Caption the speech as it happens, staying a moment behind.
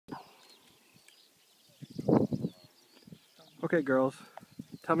Okay, girls,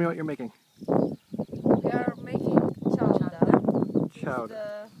 tell me what you're making. We are making cialledda.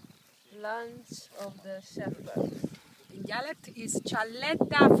 Chowder. It's the lunch of the shepherd. In dialect is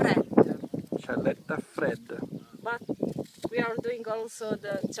cialledda fred. Cialledda freddo. But we are doing also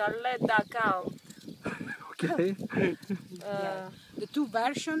the cialledda caldo. Okay. The two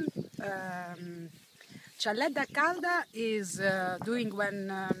version. Cialledda calda is doing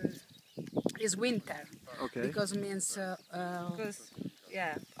when is winter. Okay. Because means Hot.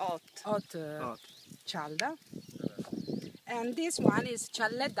 hot Hot. cialda. And this one is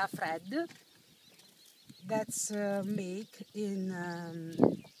cialledda fred. That's make in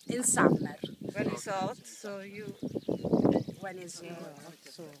summer When it's hot, so when it's hot,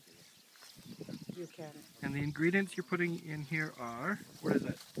 so you can. And the ingredients you're putting in here are, what is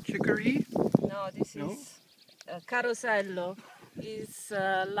that? Chicory? No, this No? is carosello. It's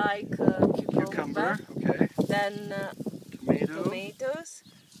like Cucumber. Okay. Then Tomato. tomatoes,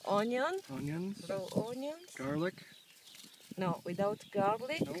 onion, Onions. raw onions. Garlic. No, without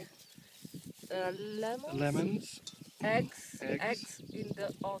garlic. No. Lemons. Lemons. Eggs. Eggs. Eggs in the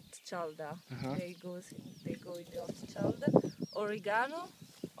hot cialda. Uh-huh. They go in the hot cialda. Oregano,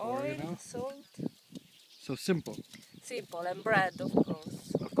 oil, Oregano. salt. So simple. Simple, and bread, of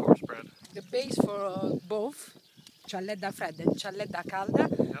course. Of course, bread. The base for both cialledda fred and cialledda calda,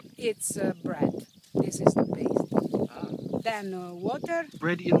 Yep. it's bread. This is the base. Ah. Then water.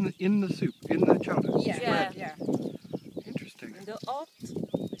 Bread in the soup, in the chowder. Yeah, Yeah. yeah. Interesting. In the hot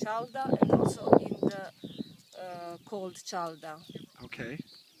cialda and also in the cold cialda. Okay.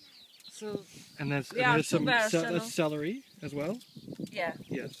 So, And there's, Yeah, there's some two celery as well. yeah.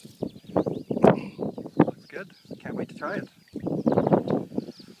 Yes. Looks good. Can't wait to try it.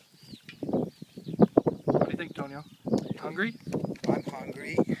 What do you think, Tonio? Hungry? I'm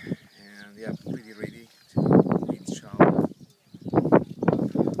hungry and yeah, pretty ready to eat chow.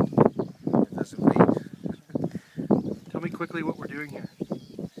 It doesn't rain. Tell me quickly what we're doing here.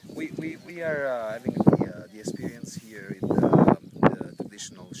 We are having the experience here in the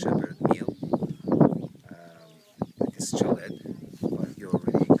traditional shepherd meal. It is cialledda, but you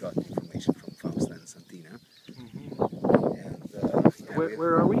already got information from Fausta and Santina. And yeah,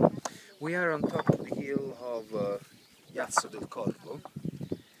 Where are we? we are on top of the hill of Piazza del Corvo,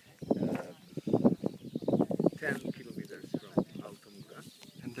 10 kilometers from Altamura.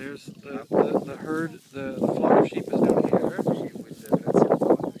 And there's the herd, the flock of sheep is down here. With the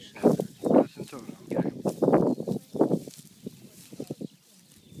Graziano Centona, okay.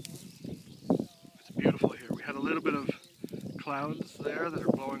 It's beautiful here. We had a little bit of clouds there that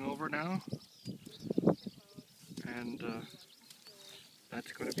are blowing over now. And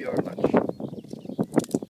that's going to be our lunch.